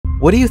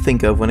What do you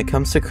think of when it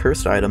comes to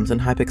cursed items in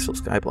Hypixel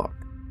Skyblock?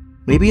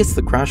 Maybe it's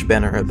the Crash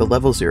banner or the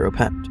level 0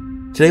 pet.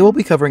 Today we'll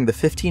be covering the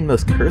 15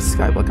 most cursed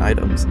Skyblock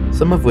items,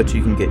 some of which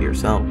you can get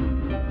yourself.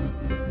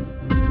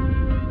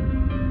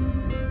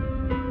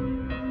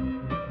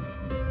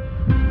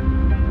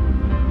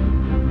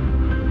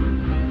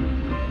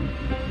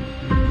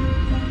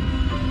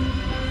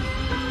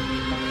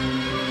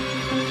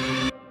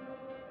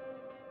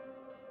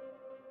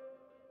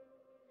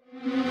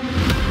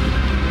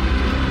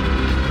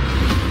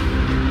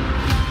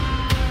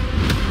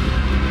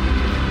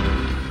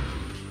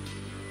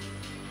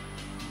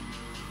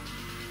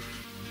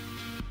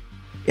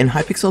 In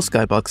Hypixel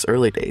Skyblock's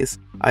early days,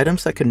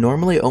 items that could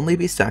normally only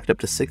be stacked up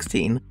to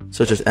 16,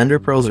 such as ender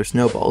pearls or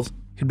snowballs,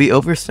 could be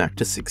overstacked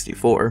to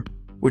 64,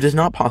 which is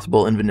not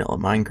possible in vanilla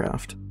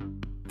Minecraft.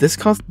 This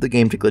caused the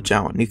game to glitch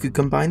out, and you could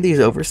combine these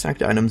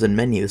overstacked items and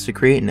menus to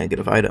create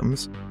negative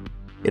items.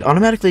 It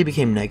automatically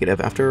became negative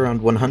after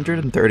around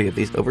 130 of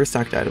these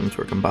overstacked items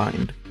were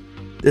combined.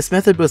 This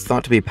method was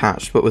thought to be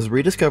patched, but was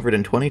rediscovered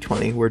in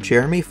 2020 where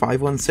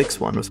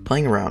Jeremy5161 was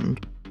playing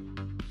around.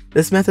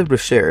 This method was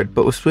shared,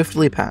 but was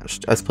swiftly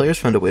patched, as players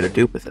found a way to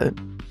dupe with it.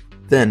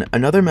 Then,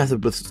 another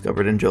method was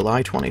discovered in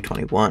July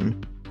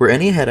 2021, where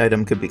any head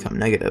item could become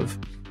negative.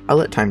 I'll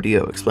let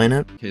TimeDio explain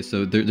it. Okay,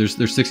 so there's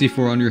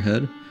 64 on your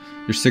head,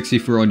 there's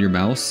 64 on your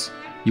mouse.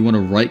 You want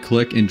to right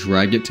click and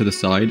drag it to the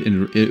side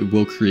and it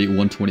will create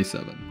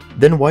 127.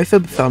 Then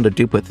Yfib found a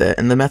dupe with it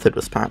and the method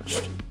was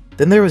patched.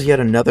 Then there was yet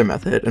another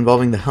method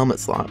involving the helmet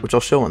slot, which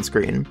I'll show on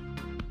screen.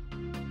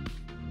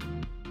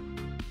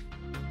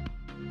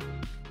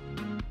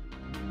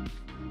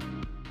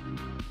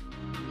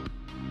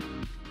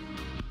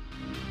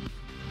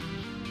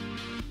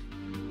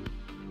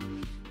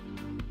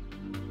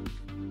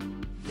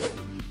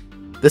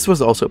 This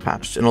was also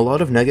patched, and a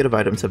lot of negative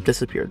items have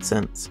disappeared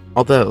since,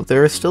 although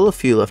there are still a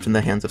few left in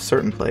the hands of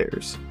certain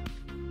players.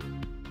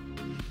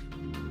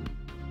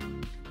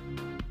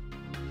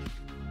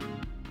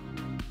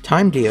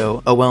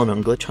 TimeDio, a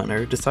well-known glitch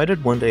hunter,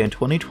 decided one day in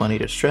 2020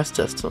 to stress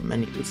test some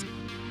menus.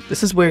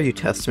 This is where you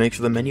test to make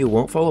sure the menu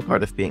won't fall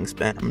apart if being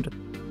spammed.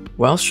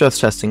 While stress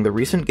testing the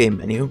recent game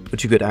menu,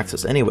 which you could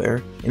access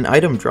anywhere, an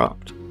item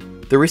dropped.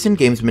 The recent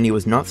games menu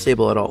was not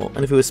stable at all,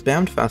 and if it was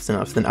spammed fast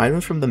enough, then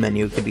items from the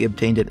menu could be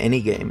obtained in any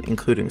game,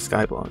 including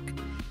Skyblock.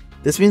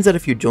 This means that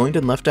if you joined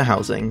and left a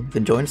housing,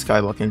 then joined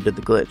Skyblock and did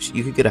the glitch,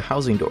 you could get a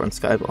housing door in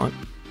Skyblock.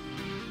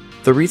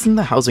 The reason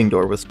the housing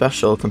door was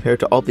special compared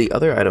to all the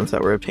other items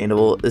that were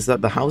obtainable is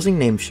that the housing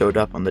name showed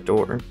up on the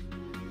door.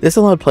 This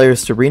allowed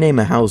players to rename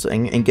a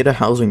housing and get a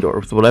housing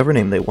door with whatever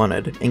name they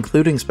wanted,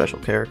 including special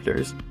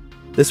characters.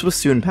 This was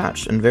soon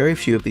patched, and very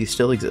few of these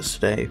still exist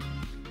today.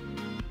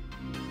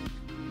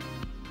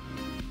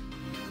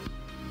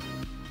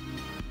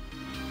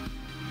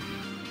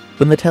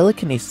 When the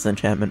telekinesis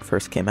enchantment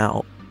first came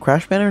out,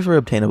 Crash banners were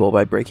obtainable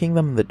by breaking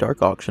them in the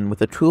dark auction with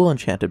a tool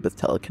enchanted with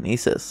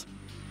telekinesis.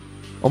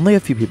 Only a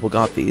few people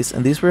got these,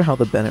 and these were how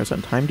the banners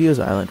on TimeDio's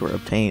island were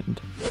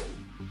obtained.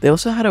 They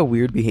also had a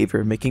weird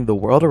behavior making the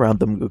world around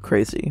them go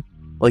crazy.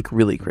 Like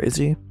really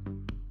crazy.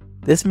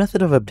 This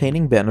method of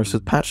obtaining banners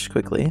was patched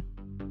quickly.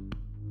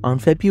 On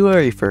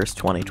February 1st,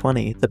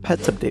 2020, the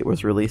Pets update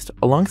was released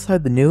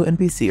alongside the new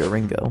NPC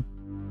Oringo.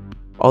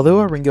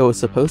 Although Oringo was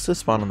supposed to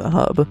spawn on the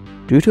hub,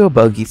 due to a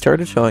bug he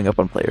started showing up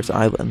on players'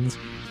 islands.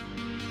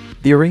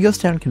 The Oringo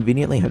stand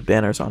conveniently had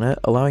banners on it,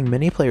 allowing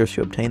many players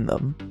to obtain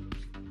them.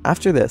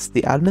 After this,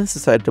 the admins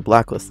decided to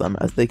blacklist them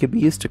as they could be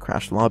used to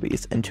crash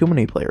lobbies, and too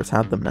many players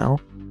had them now.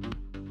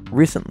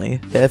 Recently,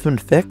 they have been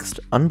fixed,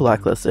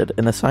 unblacklisted,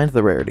 and assigned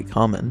the rarity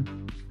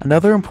common.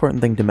 Another important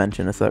thing to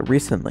mention is that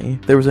recently,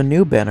 there was a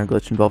new banner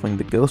glitch involving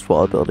the ghost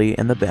wall ability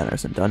and the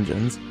banners in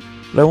dungeons,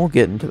 but I won't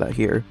get into that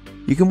here.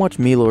 You can watch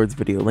Melord's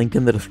video linked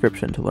in the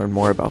description to learn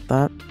more about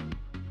that.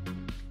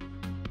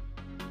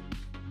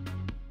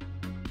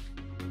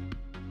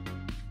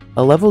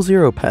 A level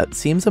 0 pet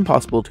seems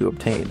impossible to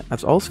obtain,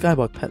 as all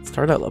Skyblock pets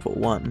start at level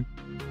 1,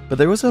 but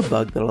there was a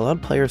bug that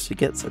allowed players to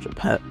get such a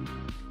pet.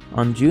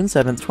 On June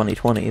 7th,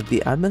 2020,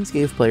 the admins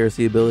gave players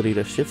the ability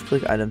to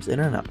shift-click items in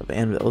and out of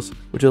anvils,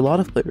 which a lot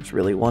of players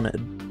really wanted.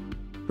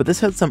 But this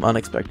had some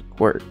unexpected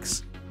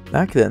quirks.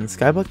 Back then,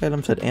 Skyblock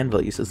items had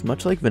anvil uses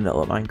much like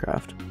vanilla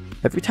Minecraft.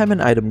 Every time an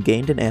item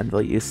gained an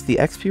anvil use, the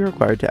XP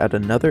required to add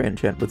another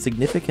enchant would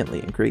significantly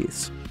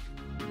increase.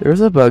 There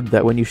was a bug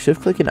that when you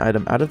shift-click an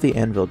item out of the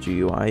anvil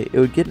GUI, it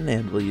would get an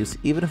anvil use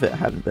even if it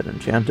hadn't been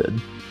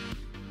enchanted.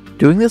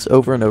 Doing this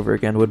over and over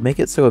again would make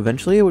it so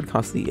eventually it would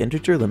cost the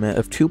integer limit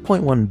of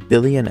 2.1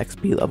 billion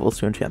XP levels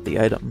to enchant the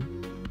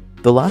item.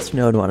 The last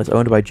known one is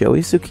owned by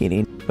Joey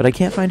Zucchini, but I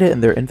can't find it in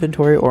their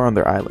inventory or on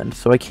their island,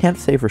 so I can't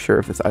say for sure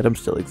if this item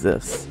still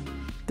exists.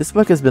 This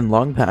bug has been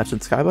long patched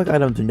and Skyblock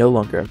items no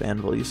longer have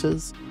anvil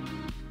uses.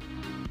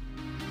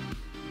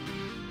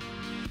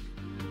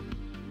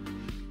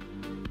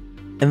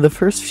 In the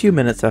first few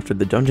minutes after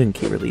the dungeon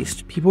key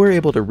released, people were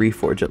able to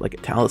reforge it like a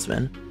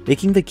talisman,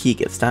 making the key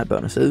get stat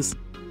bonuses.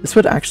 This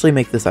would actually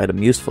make this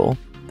item useful.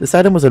 This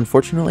item was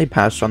unfortunately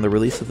patched on the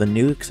release of the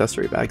new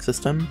accessory bag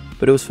system,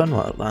 but it was fun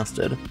while it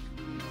lasted.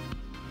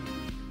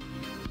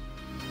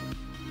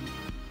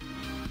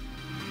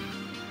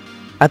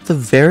 At the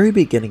very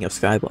beginning of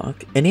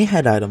Skyblock, any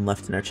head item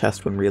left in a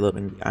chest when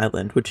reloading the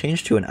island would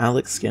change to an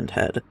Alex-skinned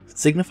head,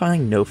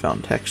 signifying no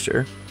found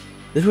texture.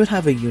 This would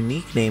have a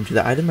unique name to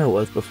the item it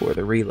was before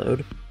the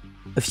reload.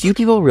 A few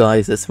people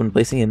realized this when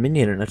placing a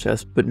minion in a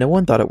chest, but no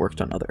one thought it worked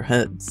on other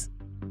heads.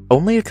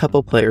 Only a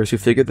couple players who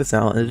figured this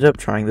out ended up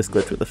trying this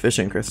glitch with a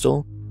fishing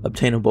crystal,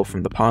 obtainable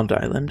from the pond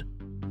island.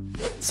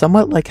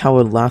 Somewhat like how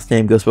a last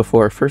name goes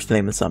before a first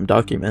name in some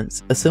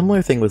documents, a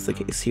similar thing was the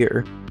case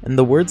here, and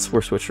the words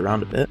were switched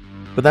around a bit.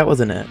 But that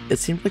wasn't it. It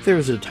seemed like there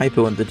was a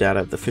typo in the data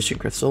of the fishing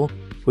crystal,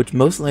 which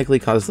most likely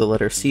caused the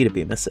letter C to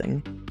be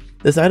missing.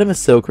 This item is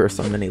so cursed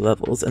on many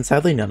levels, and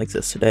sadly none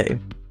exist today.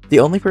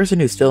 The only person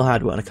who still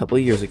had one a couple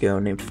years ago,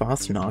 named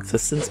Foss Knox,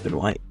 has since been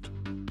wiped.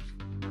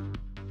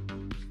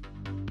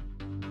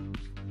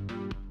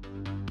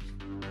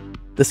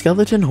 The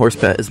skeleton horse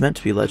pet is meant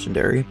to be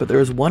legendary, but there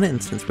was one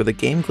instance where the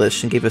game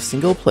glitched and gave a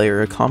single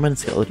player a common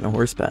skeleton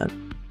horse pet.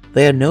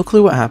 They had no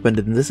clue what happened,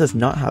 and this has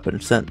not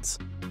happened since.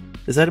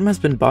 This item has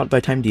been bought by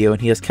TimeDio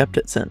and he has kept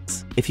it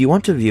since. If you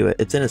want to view it,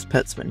 it's in his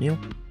pets menu.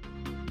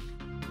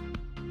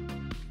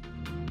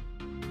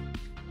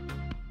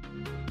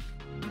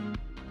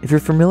 If you're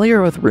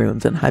familiar with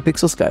runes in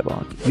Hypixel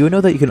Skyblock, you would know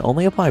that you can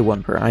only apply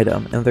one per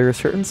item, and there are a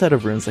certain set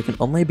of runes that can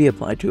only be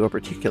applied to a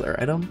particular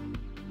item.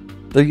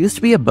 There used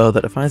to be a bow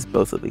that defies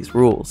both of these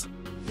rules.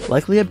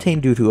 Likely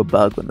obtained due to a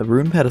bug when the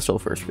rune pedestal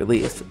first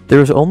released, there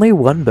was only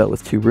one bow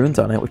with 2 runes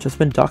on it which has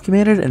been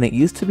documented, and it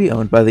used to be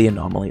owned by the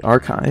Anomaly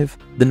Archive,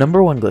 the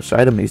 #1 glitched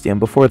item museum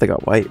before they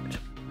got wiped.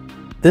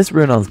 This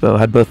rune on the bow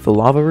had both the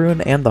lava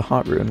rune and the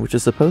hot rune, which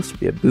is supposed to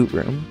be a boot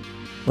rune.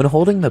 When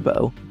holding the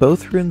bow,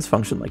 both runes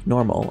function like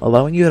normal,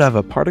 allowing you to have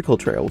a particle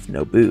trail with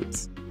no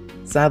boots.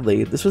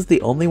 Sadly, this was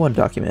the only one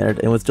documented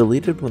and was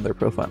deleted when their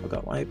profile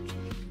got wiped.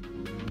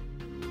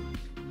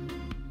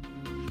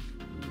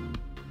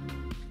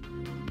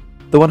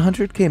 The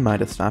 100k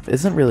Midas Staff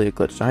isn't really a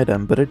glitched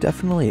item, but it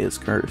definitely is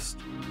cursed.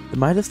 The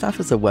Midas Staff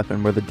is a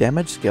weapon where the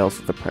damage scales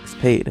with the price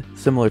paid,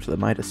 similar to the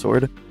Midas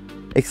Sword,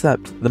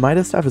 except the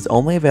Midas Staff is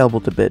only available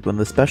to bid when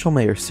the special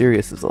mayor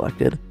Sirius is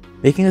elected,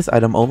 making this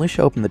item only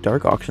show up in the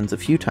dark auctions a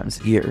few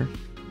times a year.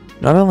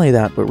 Not only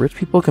that, but rich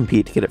people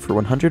compete to get it for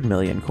 100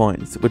 million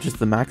coins, which is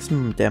the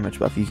maximum damage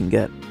buff you can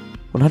get.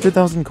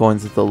 100,000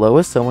 coins is the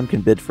lowest someone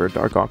can bid for a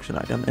dark auction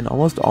item, and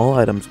almost all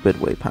items bid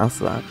way past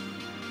that.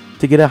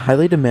 To get a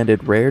highly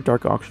demanded rare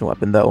dark auction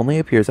weapon that only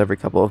appears every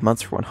couple of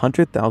months for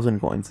 100,000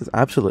 coins is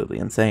absolutely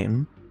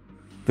insane.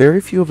 Very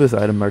few of this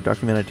item are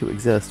documented to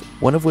exist,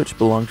 one of which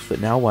belongs to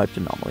the now wiped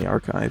Anomaly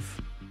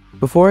Archive.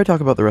 Before I talk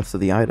about the rest of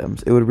the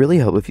items, it would really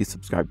help if you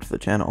subscribe to the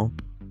channel.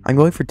 I'm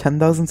going for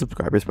 10,000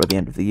 subscribers by the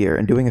end of the year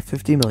and doing a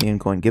 50 million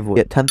coin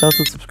giveaway. At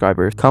 10,000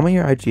 subscribers, comment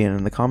your IGN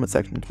in the comment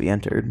section to be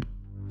entered.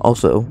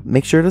 Also,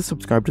 make sure to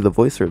subscribe to the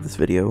voicer of this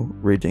video,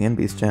 Raging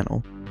Envy's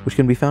channel, which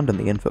can be found in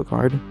the info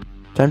card.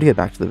 Time to get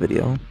back to the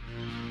video.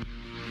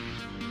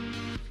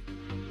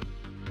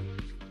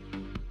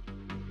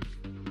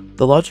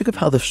 The logic of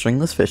how the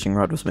stringless fishing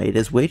rod was made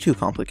is way too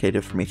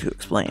complicated for me to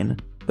explain,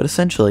 but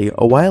essentially,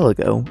 a while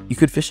ago, you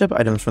could fish up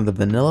items from the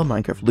vanilla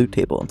Minecraft loot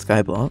table in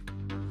Skyblock.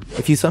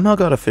 If you somehow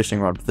got a fishing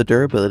rod with a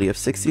durability of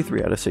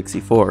 63 out of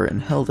 64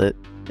 and held it,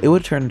 it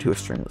would turn into a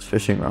stringless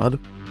fishing rod.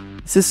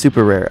 This is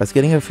super rare, as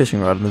getting a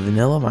fishing rod in the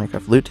vanilla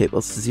Minecraft loot table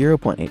is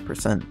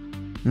 0.8%.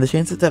 and the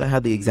chances that it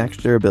had the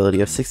exact durability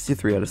of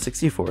 63 out of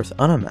 64 is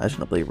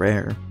unimaginably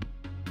rare.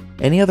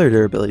 Any other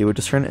durability would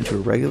just turn it into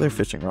a regular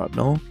fishing rod,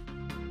 no?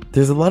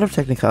 There's a lot of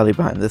technicality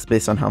behind this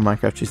based on how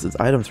Minecraft chooses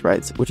item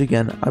sprites, which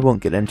again, I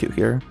won't get into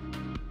here.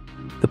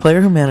 The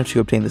player who managed to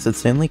obtain this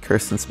insanely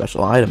cursed and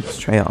special item was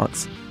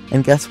Treox,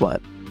 and guess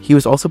what? He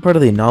was also part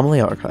of the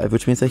Anomaly Archive,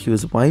 which means that he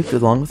was wiped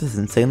along with this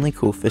insanely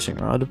cool fishing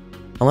rod.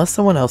 Unless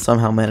someone else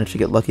somehow managed to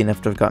get lucky enough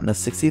to have gotten a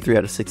 63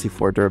 out of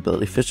 64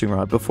 durability fishing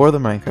rod before the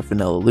Minecraft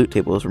vanilla loot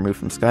table was removed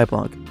from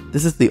Skyblock,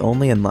 this is the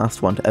only and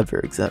last one to ever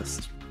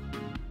exist.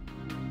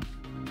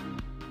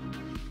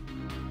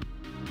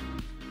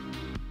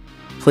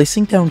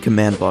 Placing down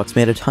command blocks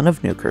made a ton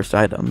of new cursed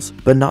items,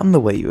 but not in the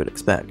way you would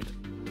expect.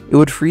 It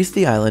would freeze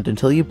the island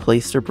until you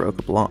placed or broke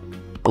a block,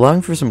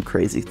 allowing for some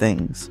crazy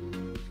things.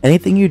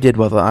 Anything you did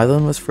while the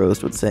island was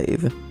frozen would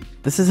save.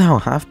 This is how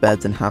half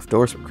beds and half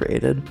doors were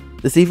created.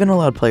 This even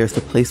allowed players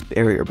to place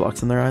barrier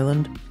blocks on their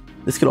island.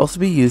 This could also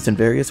be used in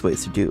various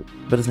ways to dupe,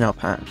 but is now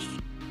patched.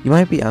 You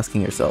might be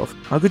asking yourself,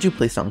 how could you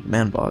place down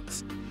command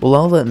blocks? Well,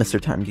 I'll let Mr.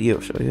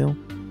 TimeDio show you.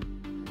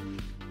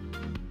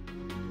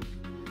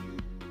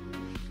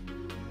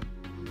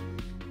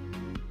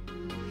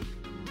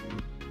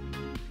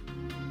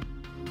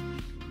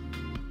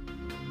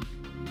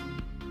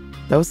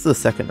 That was the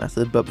second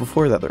method, but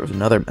before that there was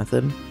another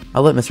method.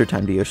 I'll let Mr.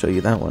 TimeDio show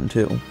you that one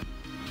too.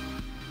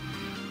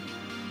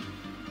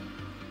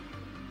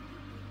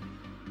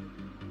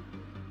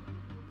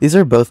 These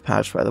are both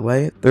patched, by the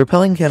way. The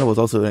repelling candle was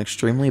also an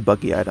extremely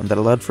buggy item that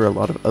allowed for a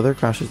lot of other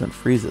crashes and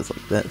freezes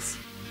like this.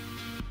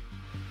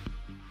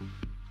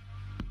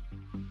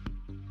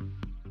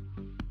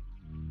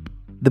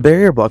 The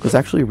barrier block was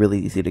actually really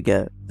easy to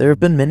get. There have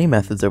been many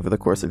methods over the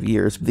course of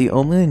years, but the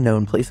only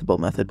known placeable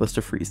method was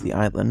to freeze the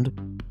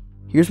island.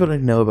 Here's what I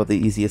know about the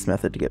easiest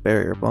method to get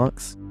barrier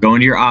blocks. Go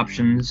into your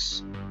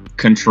options,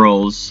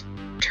 controls,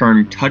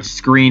 turn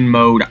touchscreen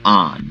mode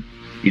on.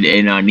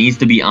 It needs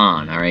to be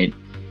on, alright?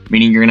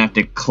 Meaning you're going to have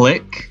to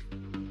click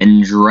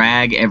and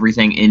drag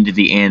everything into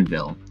the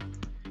anvil.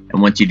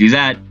 And once you do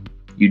that,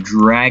 you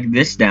drag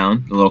this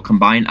down, the little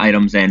combined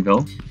items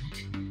anvil,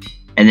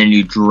 and then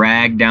you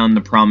drag down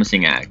the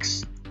promising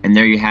axe. And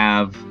there you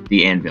have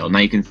the anvil. Now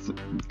you can,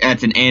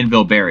 that's an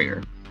anvil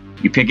barrier.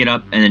 You pick it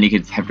up, and then you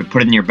could have to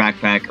put it in your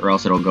backpack, or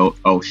else it'll go,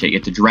 oh shit, you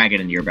have to drag it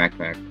into your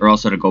backpack, or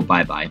else it'll go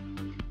bye-bye.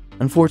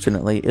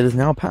 Unfortunately, it is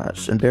now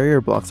patched, and barrier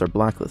blocks are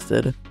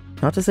blacklisted.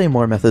 Not to say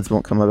more methods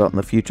won't come about in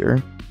the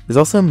future. There's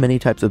also many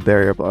types of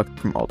barrier block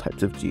from all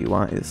types of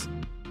GUIs.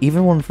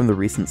 Even one from the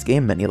recent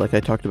game menu like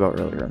I talked about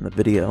earlier in the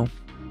video.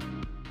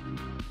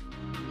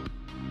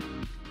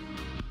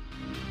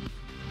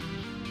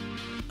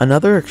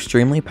 Another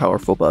extremely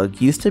powerful bug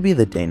used to be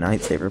the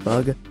day-night saver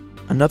bug.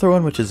 Another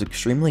one which is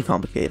extremely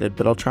complicated,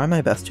 but I'll try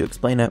my best to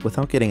explain it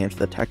without getting into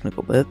the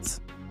technical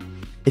bits.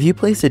 If you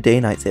placed a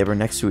day-night saver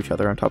next to each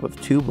other on top of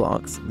 2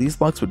 blocks, these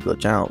blocks would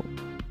glitch out.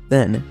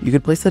 Then, you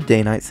could place a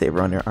day-night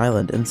saver on your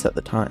island and set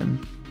the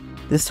time.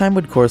 This time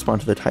would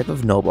correspond to the type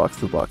of null blocks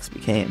the blocks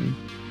became.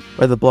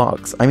 By the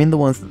blocks, I mean the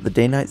ones that the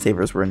day-night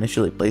savers were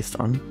initially placed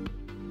on.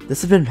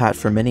 This has been patched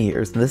for many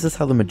years, and this is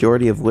how the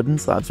majority of wooden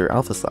slabs or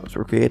alpha slabs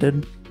were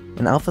created.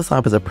 An alpha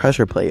slab is a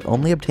pressure plate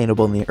only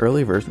obtainable in the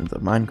early versions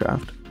of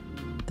Minecraft.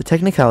 The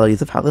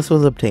technicalities of how this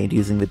was obtained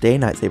using the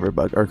day-night saver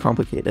bug are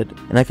complicated,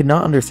 and I could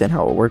not understand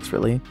how it works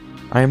really.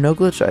 I am no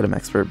glitch item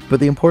expert, but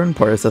the important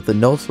part is that the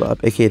null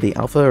slab, aka the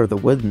alpha or the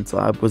wooden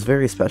slab, was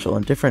very special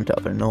and different to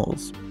other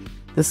nulls.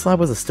 This slab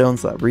was a stone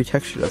slab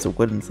retextured as a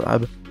wooden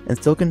slab, and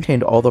still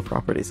contained all the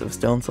properties of a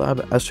stone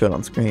slab as shown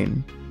on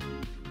screen.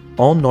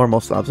 All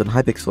normal slabs in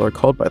Hypixel are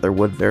called by their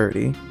wood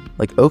variety,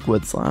 like oak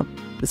wood slab.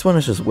 This one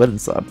is just wooden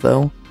slab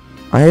though.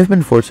 I have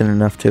been fortunate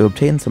enough to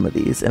obtain some of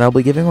these, and I'll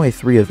be giving away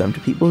 3 of them to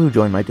people who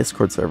join my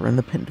Discord server in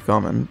the pinned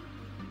comment.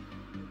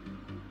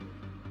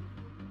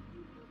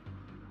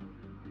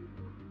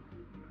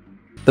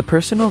 The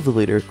personal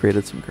deleter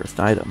created some cursed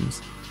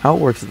items. How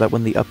it works is that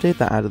when the update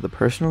that added the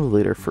personal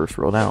deleter first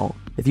rolled out,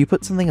 if you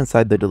put something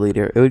inside the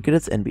deleter, it would get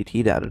its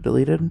NBT data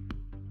deleted.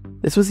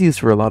 This was used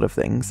for a lot of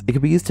things. It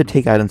could be used to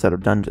take items out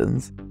of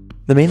dungeons.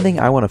 The main thing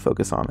I want to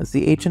focus on is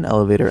the ancient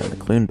elevator and the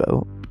clune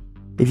boat.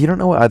 If you don't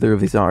know what either of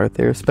these are,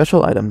 they are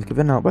special items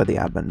given out by the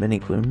admin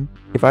mini-clune.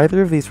 If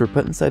either of these were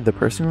put inside the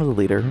personal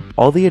deleter,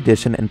 all the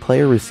addition and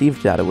player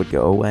received data would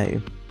go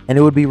away, and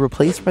it would be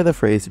replaced by the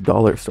phrase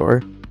dollar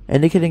store,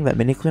 indicating that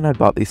mini-clune had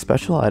bought these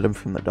special items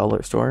from the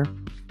dollar store.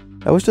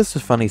 That was just a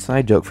funny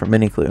side joke from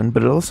mini-clune,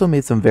 but it also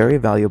made some very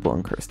valuable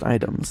and cursed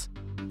items.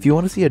 If you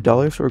want to see a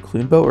dollar store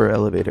clune boat or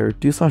elevator,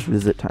 do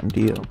 /visit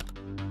TimeDeo.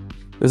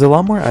 There's a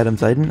lot more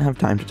items I didn't have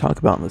time to talk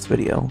about in this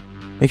video.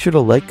 Make sure to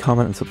like,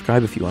 comment, and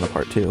subscribe if you want a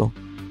part 2.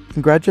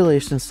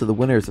 Congratulations to the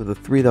winners of the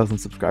 3,000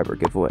 subscriber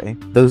giveaway,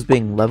 those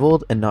being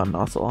Leveled and Not an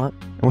Ocelot,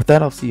 and with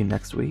that I'll see you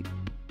next week.